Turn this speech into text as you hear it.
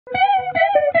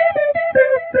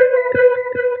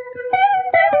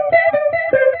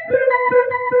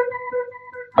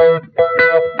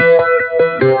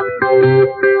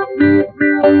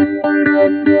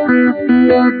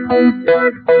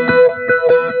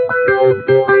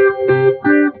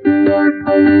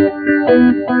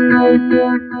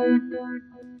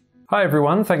Hi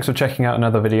everyone, thanks for checking out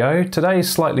another video. Today's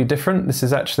slightly different. This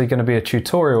is actually going to be a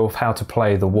tutorial of how to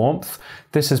play the warmth.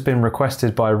 This has been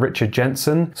requested by Richard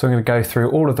Jensen, so I'm going to go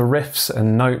through all of the riffs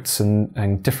and notes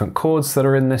and different chords that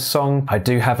are in this song. I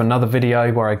do have another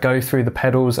video where I go through the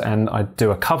pedals and I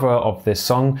do a cover of this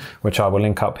song, which I will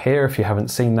link up here if you haven't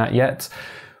seen that yet.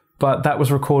 But that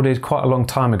was recorded quite a long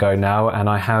time ago now, and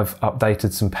I have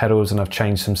updated some pedals and I've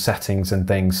changed some settings and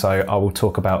things, so I will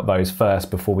talk about those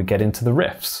first before we get into the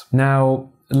riffs.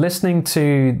 Now, listening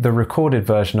to the recorded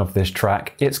version of this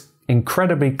track, it's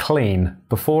incredibly clean.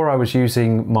 Before I was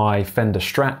using my Fender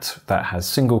Strat that has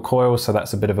single coil, so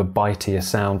that's a bit of a bitier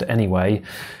sound anyway.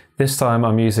 This time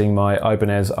I'm using my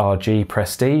Ibanez RG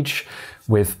Prestige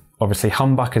with obviously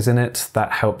humbuckers in it.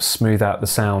 That helps smooth out the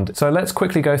sound. So let's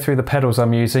quickly go through the pedals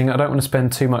I'm using. I don't want to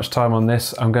spend too much time on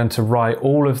this. I'm going to write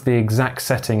all of the exact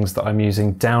settings that I'm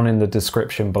using down in the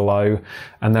description below,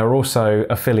 and there are also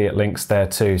affiliate links there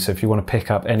too. So if you want to pick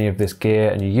up any of this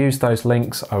gear and you use those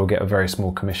links, I will get a very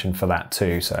small commission for that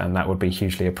too, and that would be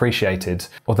hugely appreciated.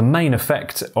 Well, the main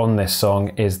effect on this song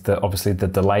is obviously the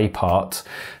delay part.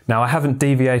 Now, I haven't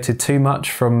deviated too much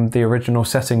from the original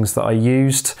settings that I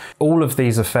used. All of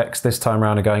these effects this time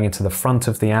around are going into the front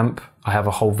of the amp. I have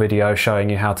a whole video showing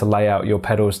you how to lay out your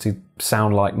pedals to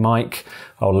sound like Mike.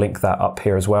 I'll link that up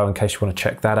here as well in case you want to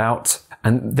check that out.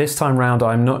 And this time round,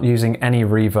 I'm not using any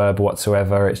reverb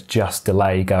whatsoever, it's just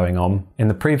delay going on. In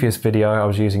the previous video, I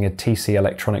was using a TC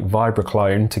Electronic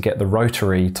Vibraclone to get the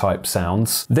rotary type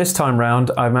sounds. This time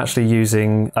round, I'm actually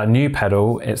using a new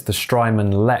pedal, it's the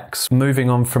Strymon Lex.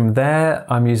 Moving on from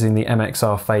there, I'm using the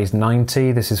MXR Phase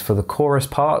 90, this is for the chorus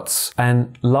parts.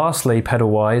 And lastly,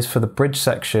 pedal-wise, for the bridge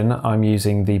section, I'm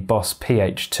using the Boss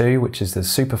PH2, which is the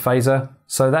super phaser.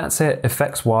 So that's it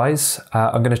effects-wise.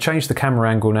 I'm going to change the camera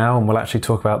angle now and we'll actually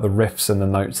talk about the riffs and the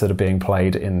notes that are being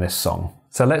played in this song.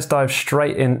 So let's dive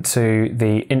straight into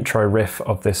the intro riff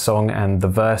of this song and the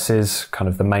verses, kind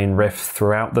of the main riff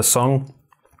throughout the song.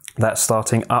 That's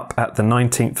starting up at the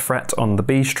 19th fret on the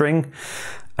B string,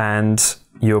 and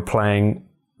you're playing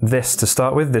this to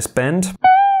start with, this bend.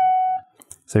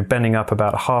 So bending up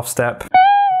about a half step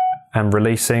and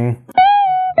releasing,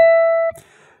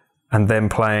 and then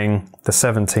playing the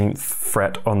 17th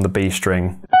fret on the B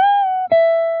string.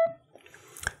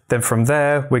 Then from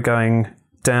there, we're going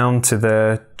down to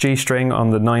the G string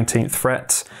on the 19th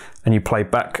fret, and you play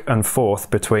back and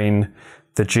forth between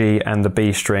the G and the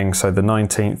B string, so the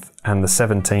 19th and the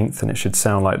 17th, and it should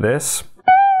sound like this.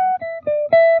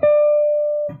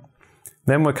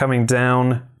 Then we're coming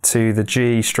down to the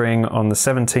G string on the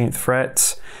 17th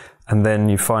fret, and then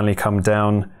you finally come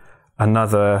down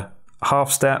another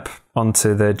half step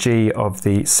onto the G of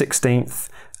the 16th,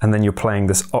 and then you're playing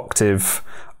this octave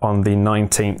on the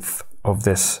 19th of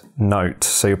this note.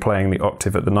 So you're playing the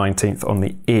octave at the 19th on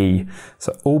the E.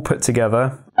 So all put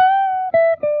together.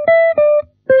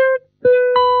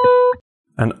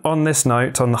 And on this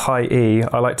note, on the high E,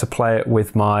 I like to play it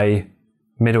with my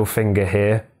middle finger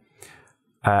here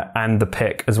and the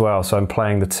pick as well. So I'm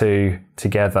playing the two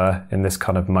together in this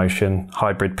kind of motion,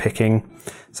 hybrid picking.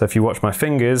 So if you watch my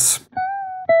fingers,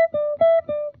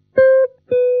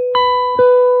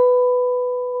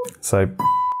 so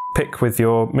pick with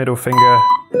your middle finger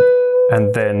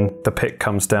and then the pick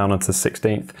comes down onto the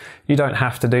 16th. You don't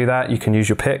have to do that, you can use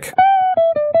your pick.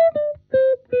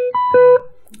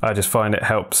 I just find it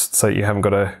helps so you haven't got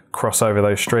to cross over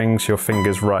those strings, your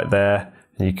finger's right there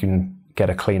and you can get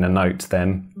a cleaner note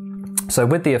then. So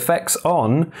with the effects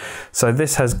on, so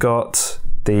this has got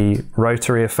the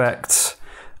rotary effect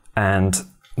and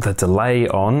the delay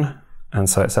on, and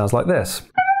so it sounds like this.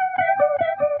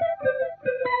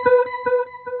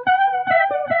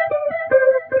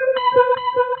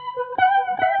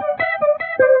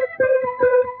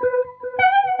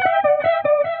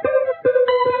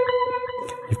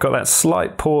 You've got that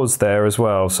slight pause there as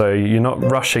well, so you're not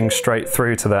rushing straight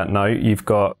through to that note, you've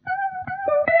got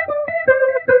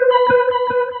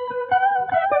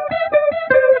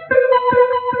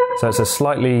so it's a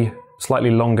slightly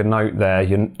longer note there,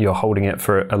 you're holding it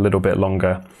for a little bit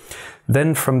longer.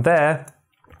 Then from there,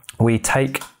 we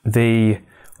take the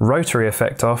rotary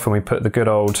effect off and we put the good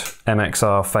old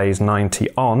MXR Phase 90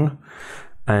 on,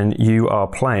 and you are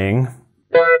playing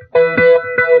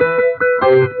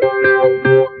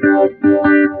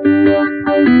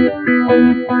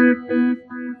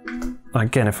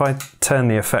again, if I turn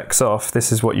the effects off,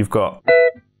 this is what you've got.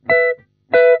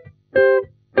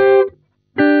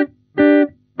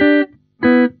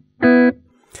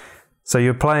 So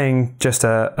you're playing just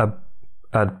a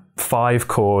 5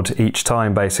 chord each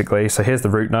time basically. So here's the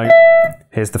root note,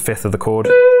 here's the 5th of the chord.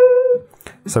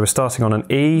 So we're starting on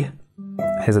an E,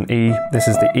 here's an E, this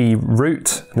is the E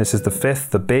root, and this is the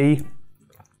fifth, the B.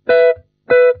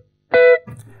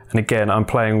 And again, I'm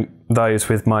playing those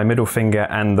with my middle finger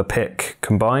and the pick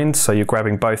combined, so you're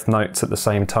grabbing both notes at the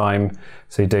same time,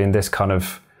 so you're doing this kind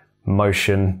of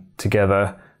motion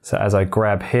together. So as I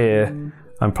grab here,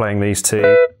 I'm playing these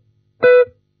two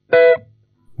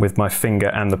with my finger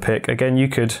and the pick. Again, you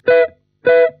could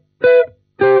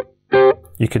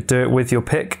do it with your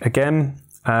pick again,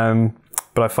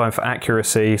 but I find for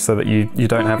accuracy, so that you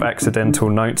don't have accidental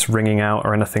notes ringing out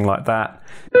or anything like that,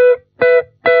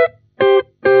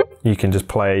 you can just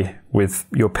play with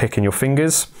your pick and your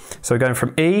fingers. So going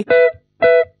from E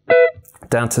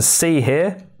down to C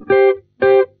here,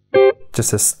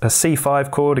 just a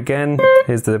C5 chord again.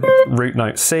 Here's the root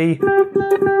note C,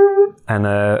 and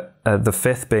the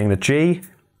fifth being the G.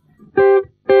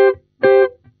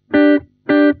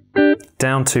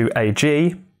 Down to a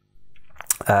G,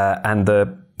 and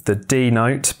the D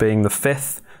note being the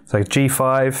fifth, so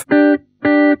G5.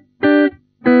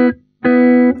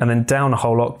 And then down a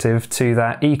whole octave to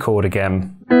that E chord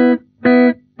again.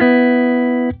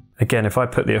 Again, if I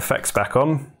put the effects back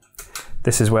on,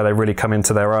 this is where they really come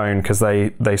into their own, because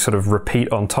they sort of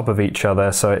repeat on top of each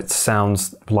other, so it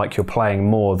sounds like you're playing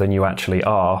more than you actually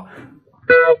are.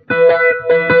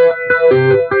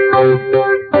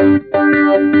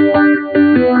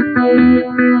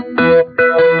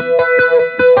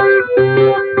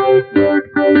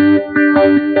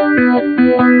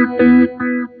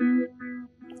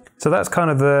 So that's kind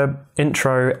of the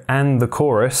intro and the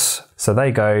chorus. So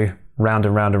they go round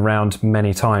and round and round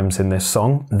many times in this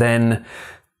song. Then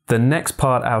the next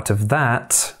part out of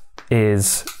that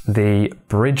is the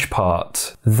bridge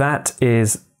part. That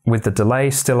is with the delay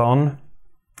still on.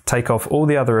 Take off all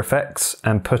the other effects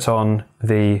and put on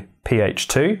the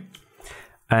PH2,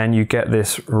 and you get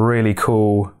this really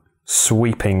cool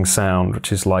sweeping sound,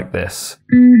 which is like this.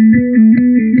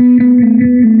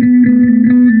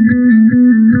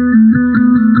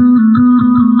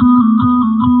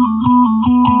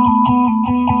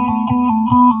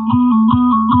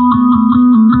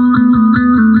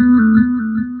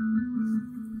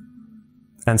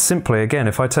 And simply, again,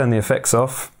 if I turn the effects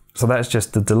off, so that's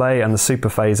just the delay and the super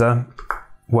phaser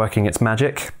working its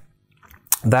magic.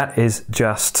 That is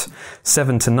just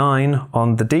 7 to 9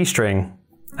 on the D string,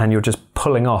 and you're just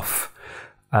pulling off,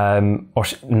 or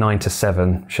 9 to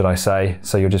 7, should I say.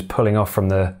 So you're just pulling off from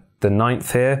the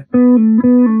ninth here.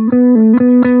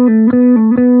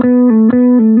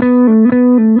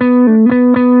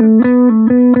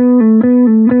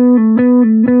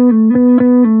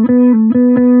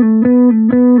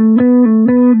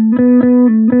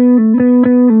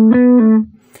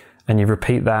 And you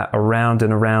repeat that around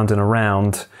and around and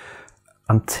around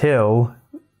until,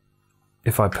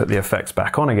 if I put the effects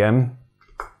back on again,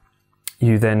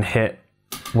 you then hit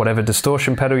whatever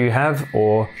distortion pedal you have,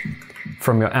 or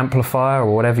from your amplifier,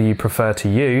 or whatever you prefer to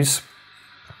use,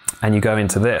 and you go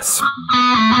into this.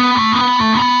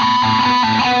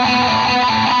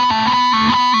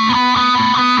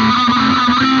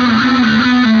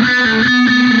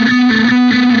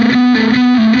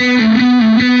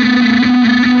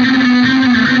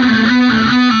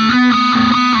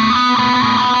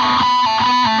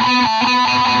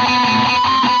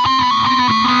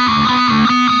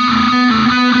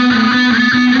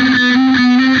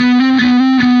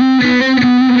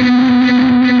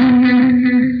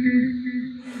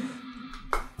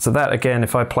 So that, again,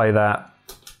 if I play that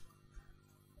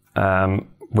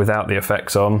without the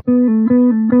effects on,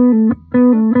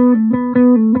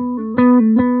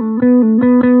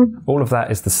 all of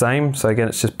that is the same. So again,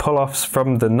 it's just pull-offs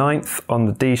from the 9th on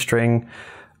the D string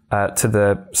to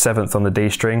the 7th on the D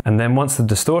string. And then once the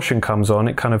distortion comes on,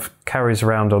 it kind of carries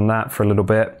around on that for a little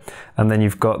bit. And then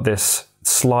you've got this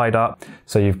slide up.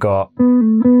 So you've got...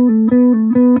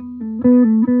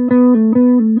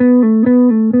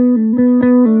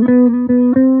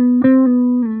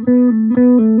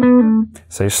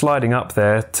 So you're sliding up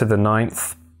there to the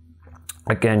 9th.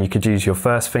 Again, you could use your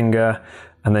first finger,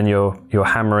 and then you're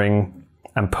hammering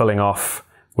and pulling off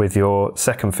with your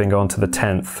second finger onto the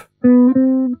 10th.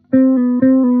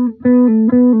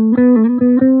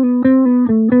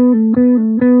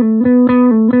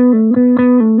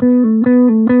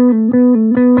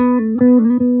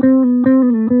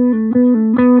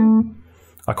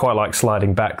 I quite like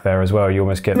sliding back there as well. You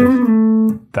almost get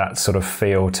that sort of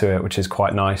feel to it, which is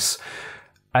quite nice.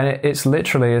 And it's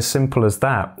literally as simple as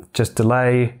that. Just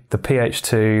delay the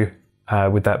PH2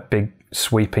 with that big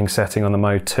sweeping setting on the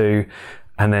mode 2,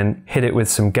 and then hit it with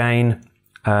some gain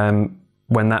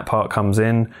when that part comes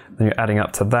in. Then you're adding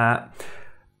up to that.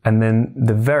 And then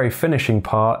the very finishing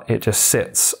part, it just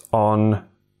sits on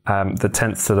the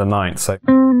 10th to the 9th. So,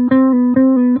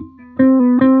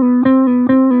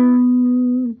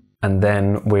 and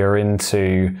then we're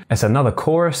into, it's another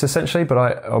chorus essentially, but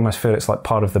I almost feel it's like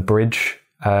part of the bridge.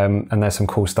 And there's some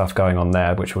cool stuff going on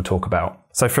there, which we'll talk about.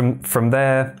 So from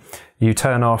there, you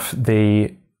turn off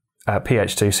the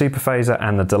PH2 superphaser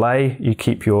and the delay. You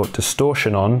keep your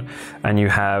distortion on, and you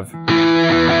have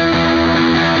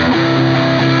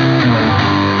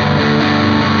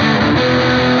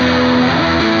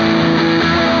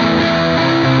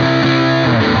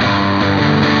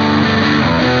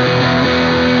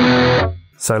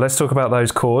so let's talk about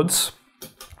those chords.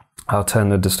 I'll turn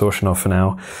the distortion off for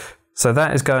now. So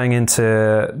that is going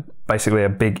into basically a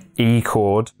big E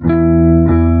chord.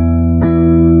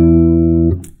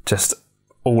 Just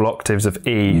all octaves of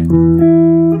E.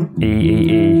 E,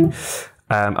 E, E.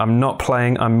 I'm not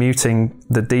playing, I'm muting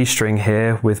the D string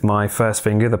here with my first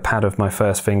finger, the pad of my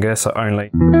first finger, so only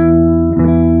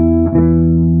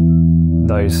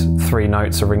those 3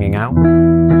 notes are ringing out.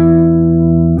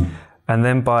 And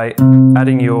then by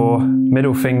adding your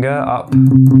middle finger up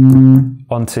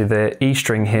onto the E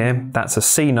string here, that's a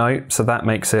C note, so that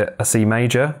makes it a C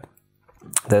major.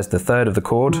 There's the 3rd of the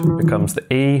chord, becomes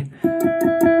the E,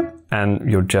 and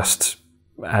you're just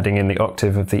adding in the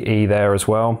octave of the E there as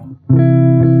well.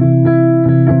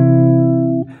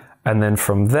 And then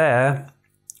from there,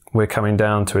 we're coming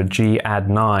down to a G add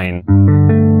 9.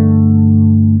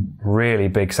 Really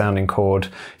big sounding chord.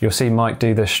 You'll see Mike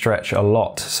do this stretch a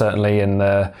lot, certainly in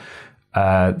the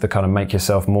kind of make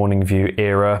yourself morning view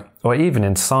era, or even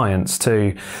in science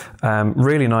too.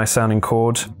 Really nice sounding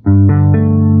chord.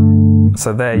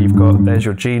 So there you've got, there's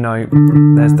your G note,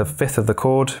 there's the 5th of the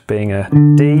chord being a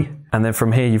D, and then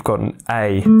from here you've got an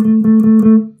A,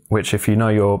 which if you know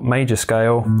your major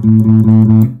scale,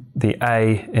 the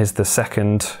A is the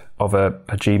 2nd of a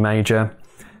G major.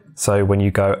 So when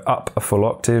you go up a full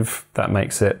octave, that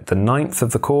makes it the 9th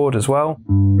of the chord as well.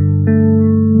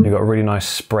 You've got a really nice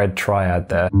spread triad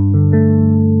there.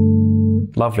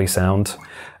 Lovely sound.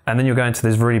 And then you're going to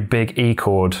this really big E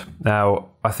chord. Now,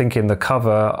 I think in the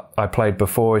cover I played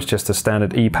before is just a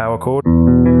standard E power chord,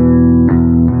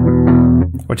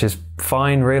 which is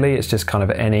fine really. It's just kind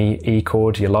of any E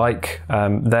chord you like.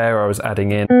 There I was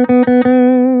adding in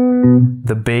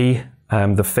the B,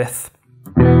 the 5th,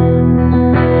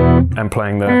 and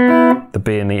playing the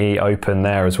B and the E open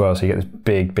there as well, so you get this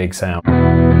big, big sound.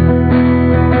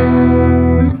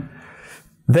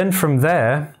 Then from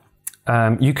there,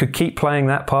 you could keep playing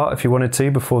that part if you wanted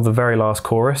to before the very last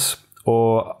chorus,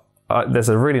 or there's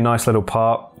a really nice little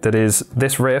part that is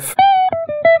this riff.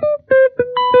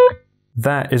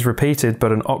 That is repeated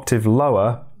but an octave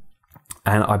lower,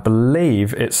 and I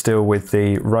believe it's still with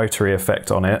the rotary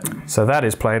effect on it. So that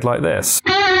is played like this.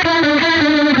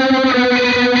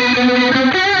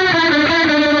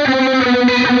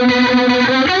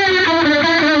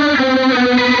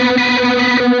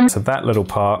 So that little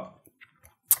part,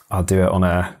 I'll do it on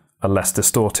a less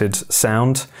distorted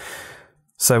sound.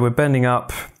 So we're bending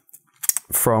up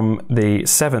from the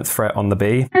 7th fret on the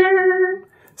B,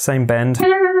 same bend,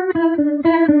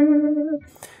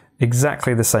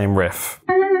 exactly the same riff,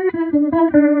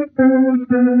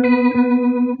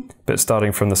 but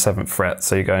starting from the 7th fret.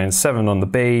 So you're going 7 on the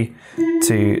B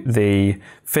to the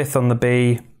 5th on the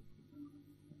B,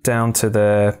 down to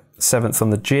the 7th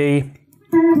on the G,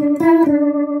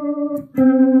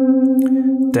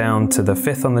 down to the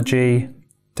 5th on the G,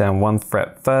 down 1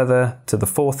 fret further to the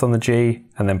 4th on the G,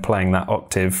 and then playing that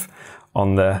octave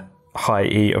on the high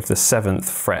E of the 7th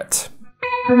fret.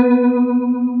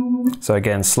 So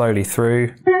again, slowly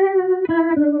through.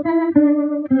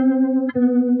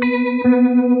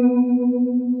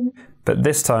 But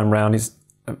this time round he's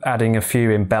adding a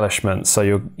few embellishments.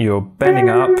 So you're bending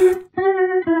up,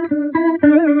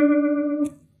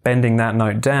 bending that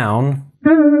note down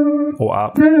or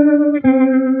up,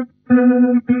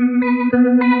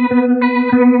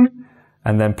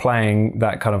 and then playing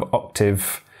that kind of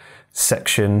octave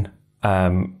section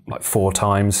like 4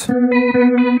 times.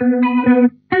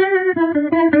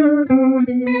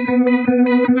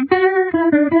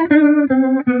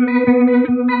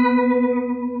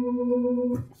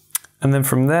 And then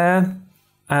from there,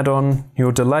 add on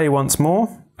your delay once more,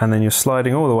 and then you're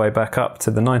sliding all the way back up to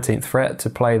the 19th fret to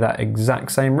play that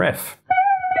exact same riff.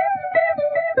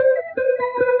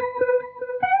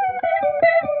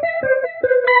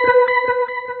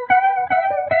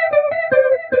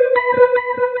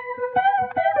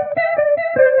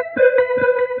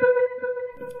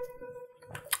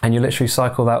 And you literally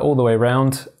cycle that all the way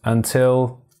around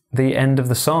until the end of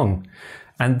the song.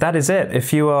 And that is it.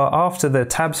 If you are after the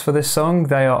tabs for this song,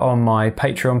 they are on my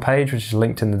Patreon page, which is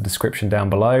linked in the description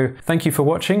down below. Thank you for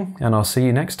watching, and I'll see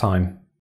you next time.